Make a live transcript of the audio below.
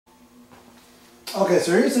Okay,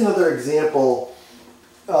 so here's another example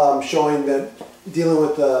showing that dealing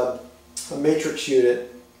with a matrix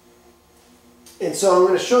unit. And so I'm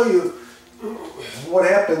going to show you what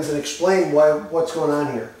happens and explain what's going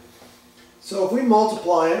on here. So if we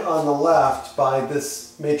multiply on the left by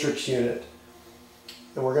this matrix unit,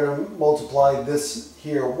 and we're going to multiply this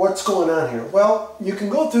here, what's going on here? Well, you can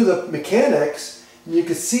go through the mechanics and you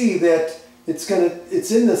can see that it's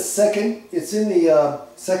in the second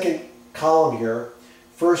column here,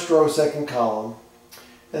 first row, second column.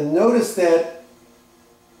 And notice that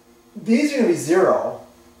these are going to be 0.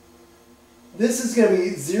 This is going to be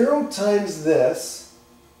 0 times this,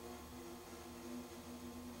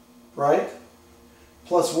 right?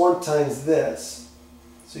 Plus 1 times this.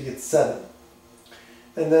 So you get 7.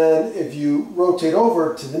 And then if you rotate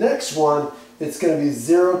over to the next one, it's going to be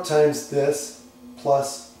 0 times this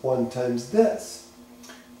plus 1 times this.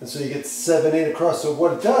 And so you get 7, 8 across. So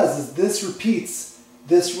what it does is this repeats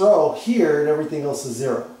this row here and everything else is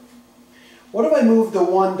 0. What if I move the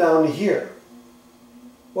 1 down to here?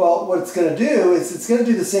 Well, what it's going to do is it's going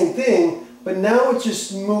to do the same thing, but now it's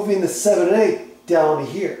just moving the 7 and 8 down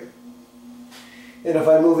to here. And if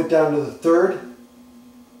I move it down to the third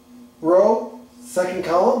row, second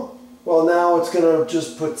column, well, now it's going to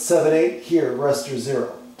just put 7, 8 here, the rest are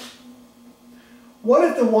 0. What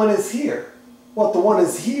if the 1 is here? Well, if the 1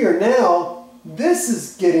 is here, now this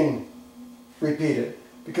is getting repeated.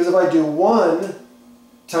 Because if I do 1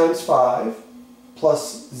 times 5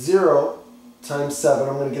 plus 0 times 7,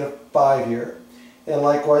 I'm going to get a 5 here. And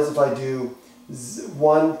likewise, if I do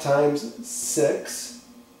 1 times 6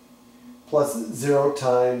 plus 0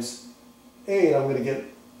 times 8, I'm going to get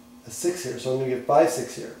a 6 here. So I'm going to get 5,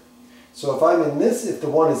 6 here. So if I'm in this, if the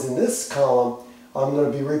 1 is in this column, I'm going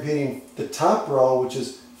to be repeating the top row, which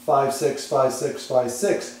is 5, 6, 5, 6, 5,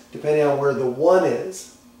 6, depending on where the 1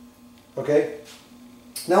 is. Okay?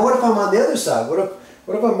 Now what if I'm on the other side? What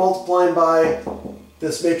if I'm multiplying by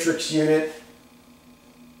this matrix unit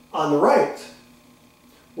on the right?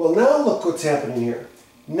 Well, now look what's happening here.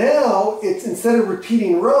 Now, instead of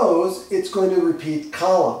repeating rows, it's going to repeat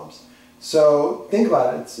columns. So think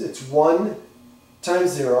about it. It's 1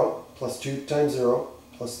 times 0 plus 2 times 0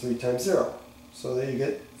 plus 3 times 0. So there you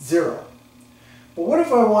get 0. But what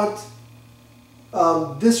if I want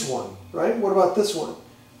this one, right? What about this one?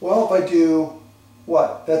 Well, if I do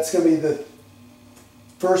what? That's going to be the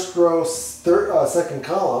first row, second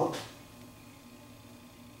column,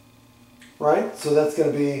 right? So that's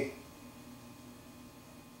going to be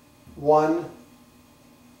 1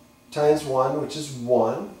 times 1, which is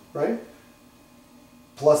 1, right?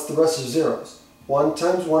 Plus the rest are zeros. 1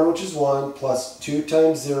 times 1, which is 1, plus 2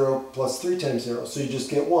 times 0, plus 3 times 0. So you just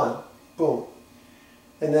get 1. Boom.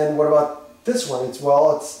 And then what about this one?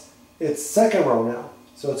 It's second row now.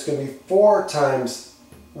 So it's going to be 4 times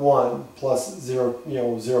 1 plus 0,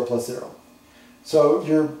 0 plus 0. So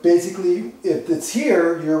you're basically, if it's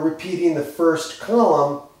here, you're repeating the first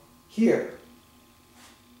column here.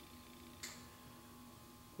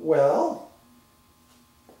 Well,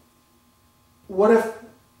 what if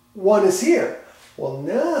 1 is here? Well,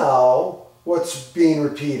 now what's being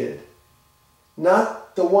repeated?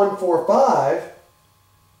 Not the 1, 4, 5.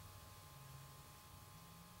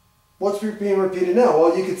 What's being repeated now?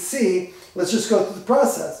 Well, you can see, let's just go through the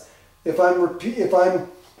process. If I'm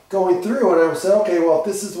going through and I would say, okay, well, if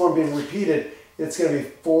this is the one being repeated, it's going to be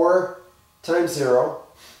 4 times 0.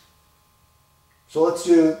 So let's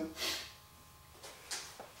do,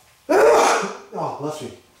 oh, bless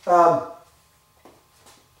me.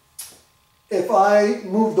 If I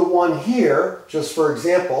move the 1 here, just for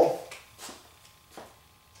example,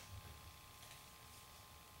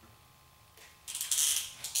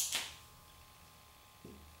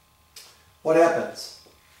 what happens?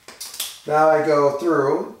 Now I go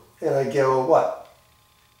through and I go what?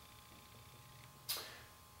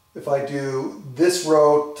 If I do this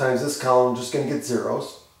row times this column, I'm just going to get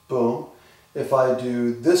zeros. Boom. If I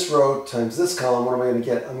do this row times this column, what am I going to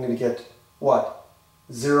get? I'm going to get what?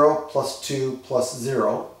 0 plus 2 plus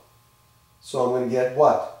 0. So I'm going to get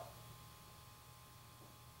what?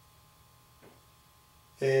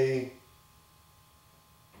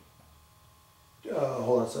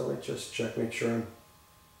 Hold on, so let me just check, make sure I'm...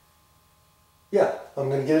 Yeah, I'm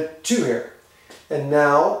going to get a 2 here. And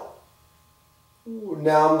now I'm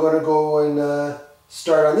going to go and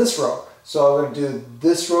start on this row. So I'm going to do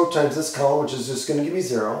this row times this column, which is just going to give me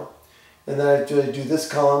 0. And then I do this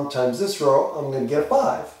column times this row, I'm going to get a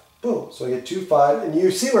 5. Boom. So I get 2, 5. And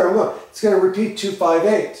you see where I'm going. It's going to repeat 2, 5,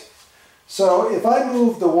 8. So if I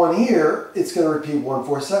move the 1 here, it's going to repeat 1,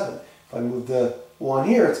 4, 7. If I move the 1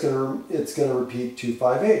 here, it's going to repeat 2,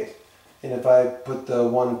 5, 8. And if I put the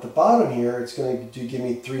 1 at the bottom here, it's going to give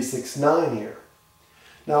me 369 here.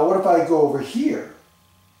 Now what if I go over here?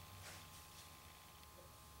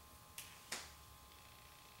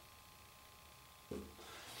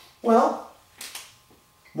 Well,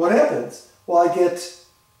 what happens? Well, I get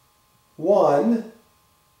 1,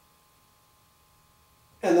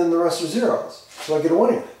 and then the rest are zeros. So I get a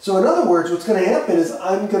 1 here. So in other words, what's going to happen is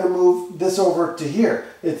I'm going to move this over to here.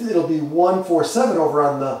 It'll be 147 over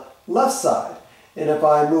on the left side. And if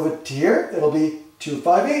I move it to here, it'll be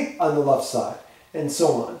 258 on the left side, and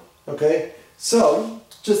so on. Okay? So,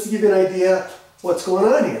 just to give you an idea what's going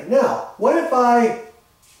on here. Now, what if I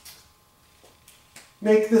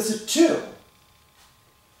make this a 2?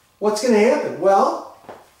 What's going to happen? Well,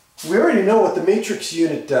 we already know what the matrix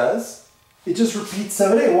unit does. It just repeats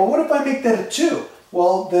 7a. Well, what if I make that a 2?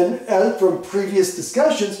 Well, then, as from previous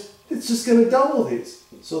discussions, it's just going to double these.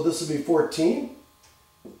 So this will be 14,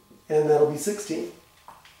 and that'll be 16.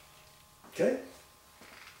 Okay?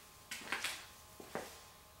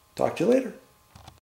 Talk to you later.